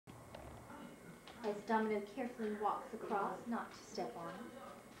As Domino carefully walks across, not to step on.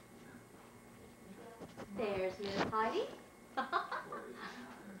 There's Miss Heidi.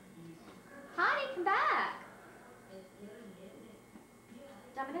 Heidi, come back.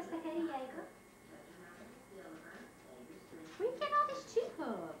 Domino, say hey to Jager. Where you getting all these chew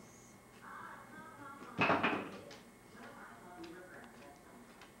puffs?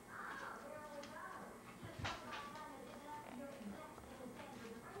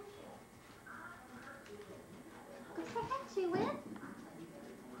 Go say hi to him.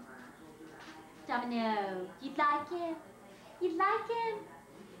 Domino, you'd like him? You'd like him?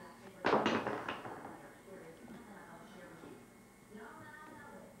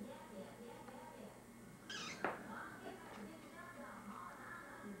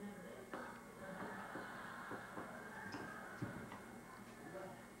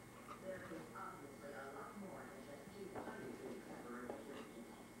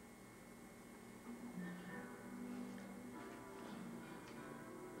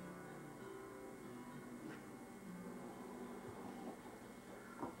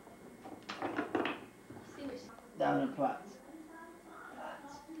 Down in Platts.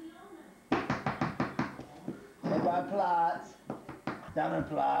 Say bye, Platts. Down in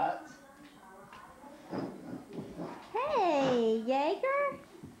Platts. Hey, Jager.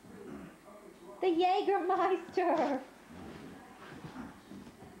 The Jagermeister.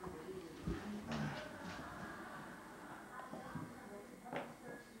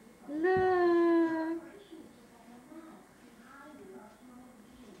 Look.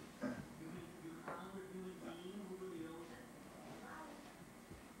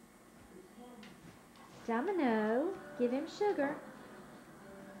 Domino, give him sugar.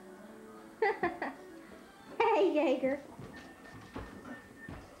 Hey, Jager.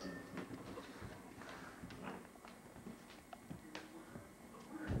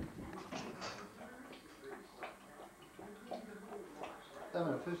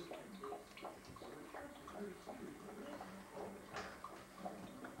 Domino, fish.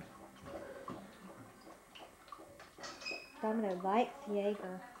 Domino likes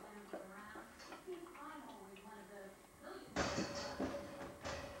Jager.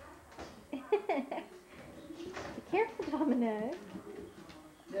 Be careful, Domino.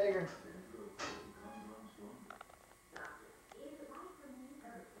 Jager.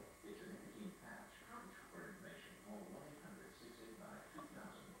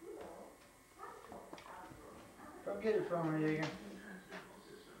 Don't get it from her, Jager.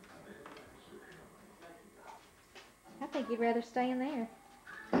 I think you'd rather stay in there.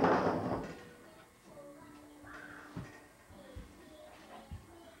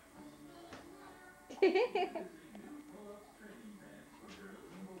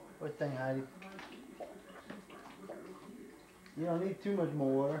 What thing, Heidi? You don't need too much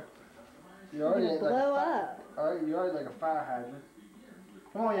more water. You're already gonna like blow up. You're already like a fire hydrant.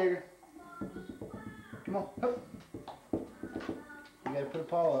 Come on, Jager. Come on. Hup. You gotta put a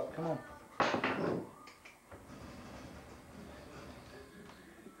paw up. Come on.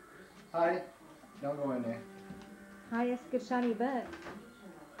 Heidi, don't go in there. Hi, that's a good shot of your butt.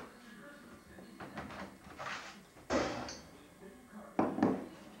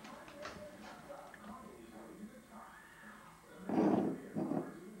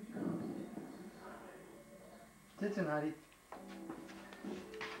 Sit in, Heidi.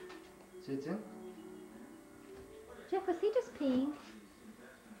 Sit in. Jeff, was he just peeing?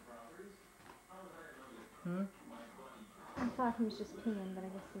 Hmm? I thought he was just peeing, but I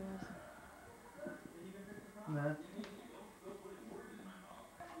guess he wasn't. No.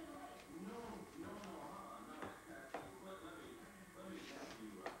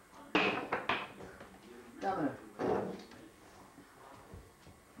 Domino.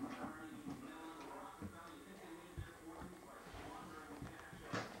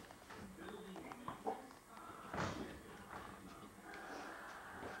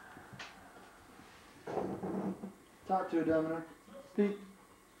 Talk to her, Domino. Speak.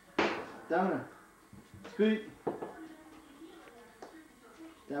 Domino. Speak.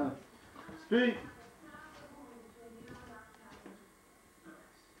 Domino. Speak.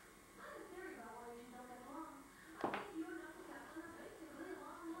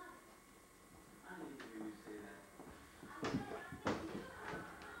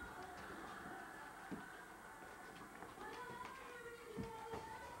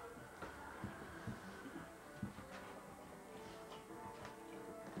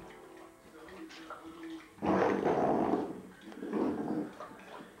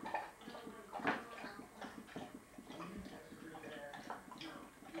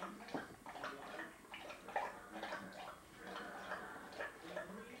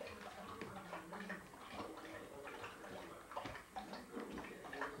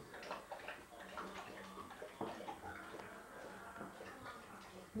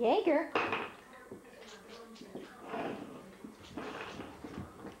 Jager.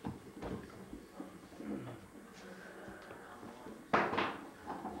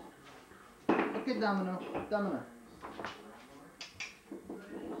 Look at Domino. Domino.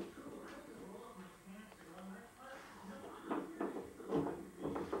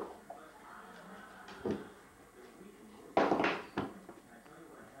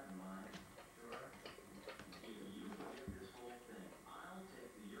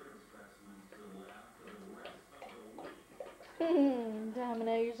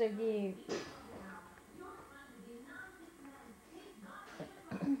 Domino, you're so cute.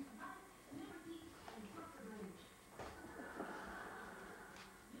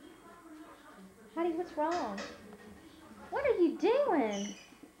 Heidi, what's wrong? What are you doing?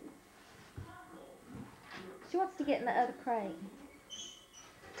 She wants to get in the other crate.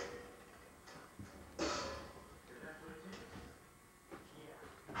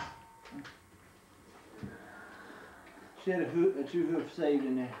 She had a 2 hoof saved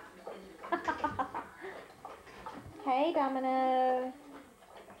in there. Hey, Domino.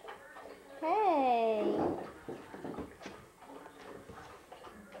 Hey.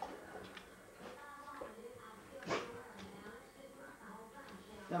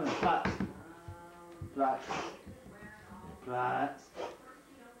 Domino, flats. Flats. Flats.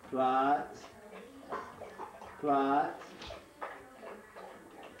 Flats. Flats.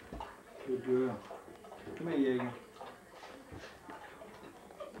 Good girl. Come here, Jager.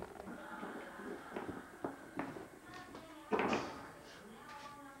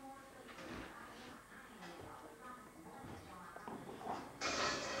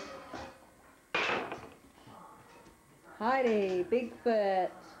 Heidi,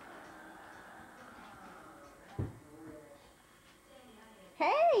 Bigfoot.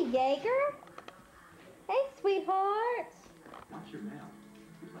 Hey, Jager. Hey, sweetheart. Watch your mail.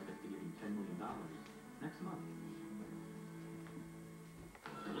 Looks like it's giving $10 million next month.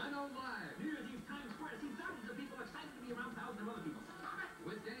 Leno Live. New Year's Eve Times Square. See thousands of people excited to be around thousands of other people.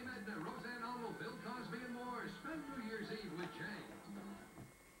 With Dame Edna, Roseanne Arnold, Bill Cosby, and more. Spend New Year's Eve with Jay.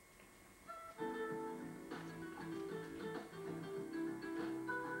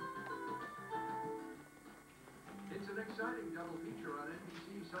 It's an exciting double feature on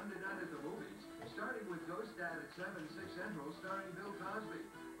NBC Sunday night at the movies, starting with Ghost Dad at 7, 6 Central, starring Bill Cosby,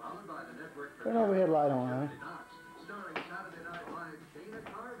 followed by the network Turn overhead light on, huh? Knox, starring Saturday Night Live Dana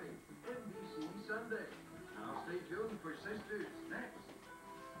Carvey, NBC Sunday. Now stay tuned for Sisters next.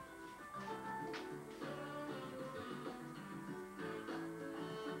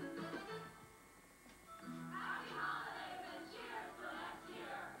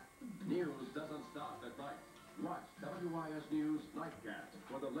 News doesn't stop at night. Watch WIS News Nightcast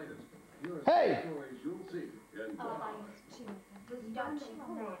for the latest. Hey! Stories you'll see in Oh, one I hour. used to. This young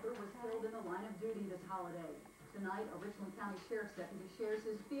co-worker was killed in the line of duty this holiday. Tonight, a Richland County Sheriff's deputy shares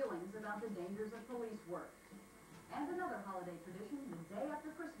his feelings about the dangers of police work. And another holiday tradition, the day after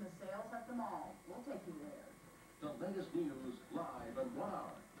Christmas sales at the mall. We'll take you there. The latest news live in 1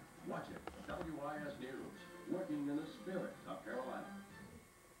 hour. Watch it. WIS News. Working in the spirit of Carolina.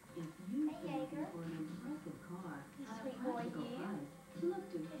 If you Hey, Jager. for an impressive car, You at a sweet boy, practical you. price, look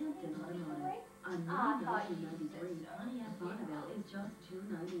to Hampton Automotive. A new I thought you 1993 said so. Pontiac Bonneville is just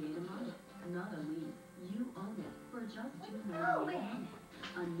 $298 a month. Not a lease. You own it for just $298 a month.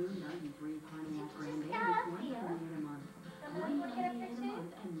 A new 93 Pontiac Grand Am is $198 a month. $198 a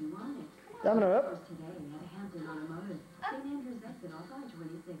month and you own it. Domino up. Offers today at Hampton Automotive. St. Andrews exit off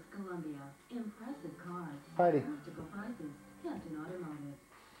I-26 Columbia. Impressive cars. Heidi. Practical prices. Hampton Automotive.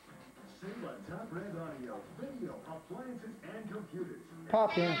 Save on top red audio, video, appliances, and computers.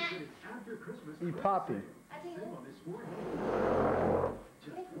 Pop in. After Christmas. You pop in. I think Save on this 4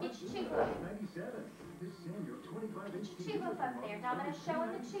 it's Just cheaper. $97. This Samuel 25-inch It's cheaper up there. Domino, show him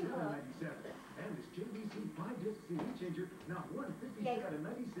the cheaper. And this JVC 5-disc CD changer, now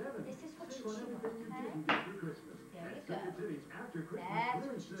 $157.97. This is what Save you on chew everything you on, didn't get for Christmas. There you At go. Circuit City's after Christmas That's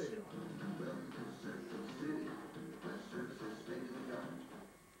what clearance you sale. chew.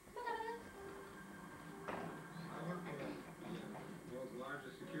 World's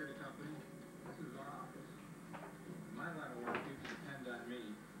largest security company. This is our office. In my line of work, people depend on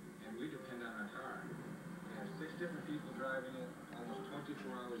me, and we depend on our car. We have 6 different people driving it almost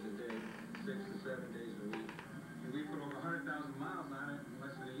 24 hours a day, 6 to 7 days a week. And we put over 100,000 miles on it in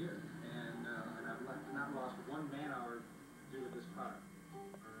less than a year. And I've not lost 1 man-hour due to this car.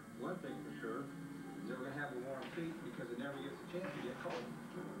 One thing for sure is that we're going to have a warm seat because it never gets a chance to get cold.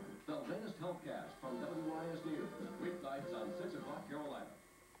 The latest Healthcast from WIS News. Weeknights on 6 o'clock Carolina.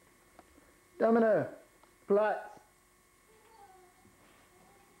 Domino. Flats.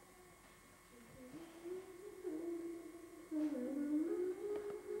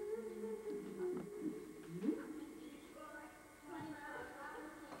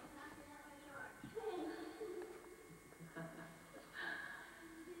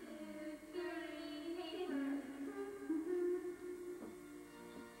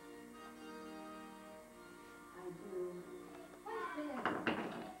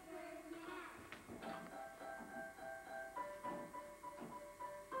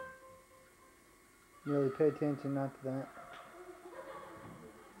 Haley, pay attention not to that.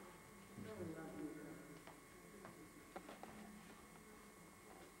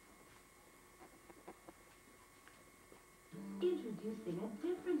 Introducing a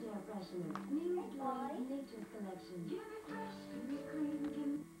different air freshener. New Glade Nature's Collection. Give me fresh, give me clean, give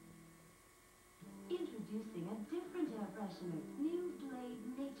me... Introducing a different air freshener. New Glade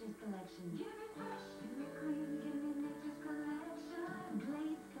Nature's Collection. Give me fresh, give me clean, give me Nature's Collection.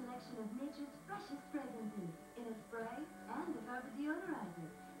 Glade's collection of nature's freshest fragrances. In a spray and a carpet deodorizer.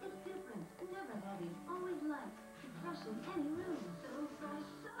 It's different, never heavy, always light. To freshen any room. So fresh,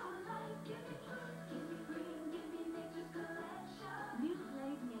 so light. Give me fresh, give me green, give me Nature's Collection. New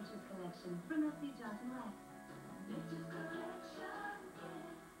Glade Nature's Collection from S.C. Johnson Wax. Nature's Collection.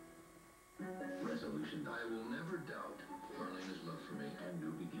 Resolution. I will never doubt Marlena's love for me and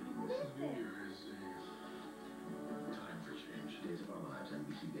new beginnings. New Year is a time for change. Days of Our Lives,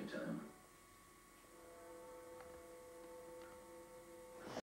 NBC Daytime.